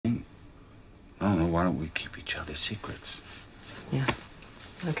I don't know, why don't we keep each other's secrets? Yeah.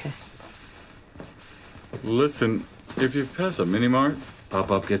 Okay. Listen, if you pass a mini-mart,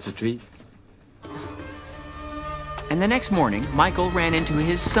 Pop-Up gets a treat. And the next morning, Michael ran into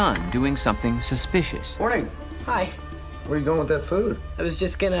his son doing something suspicious. Morning. Hi. Where are you going with that food? I was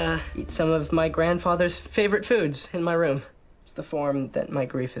just gonna eat some of my grandfather's favorite foods in my room. It's the form that my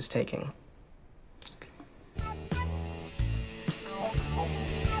grief is taking.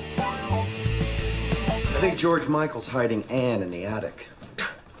 I think George Michael's hiding Anne in the attic.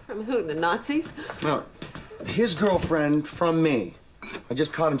 From who, the Nazis? No, his girlfriend from me. I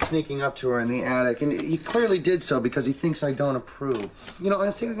just caught him sneaking up to her in the attic, and he clearly did so because he thinks I don't approve. You know,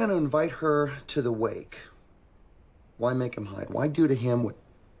 I think I'm gonna invite her to the wake. Why make him hide? Why do to him what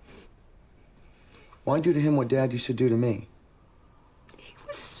Dad used to do to me? He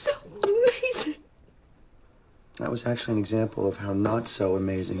was so amazing. That was actually an example of how not so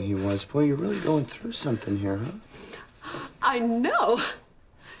amazing he was. Boy, you're really going through something here, huh? I know.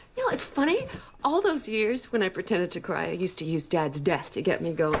 You know, it's funny. All those years when I pretended to cry, I used to use Dad's death to get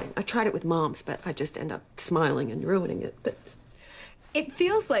me going. I tried it with Mom's, but I just end up smiling and ruining it. But it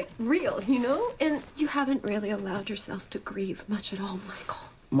feels like real, you know? And you haven't really allowed yourself to grieve much at all, Michael.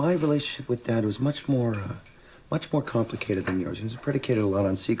 My relationship with Dad was much more complicated than yours. It was predicated a lot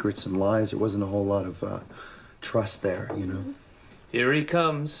on secrets and lies. There wasn't a whole lot of trust there, you know? Here he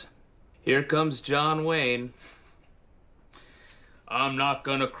comes. Here comes John Wayne. I'm not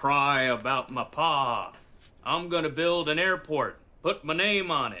gonna cry about my pa. I'm gonna build an airport, put my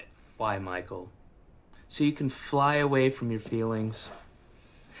name on it. Why, Michael? So you can fly away from your feelings.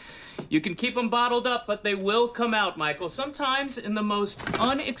 You can keep them bottled up, but they will come out, Michael. Sometimes in the most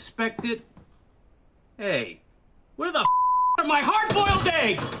unexpected... Hey, where the are my hard-boiled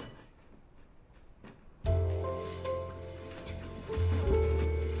eggs?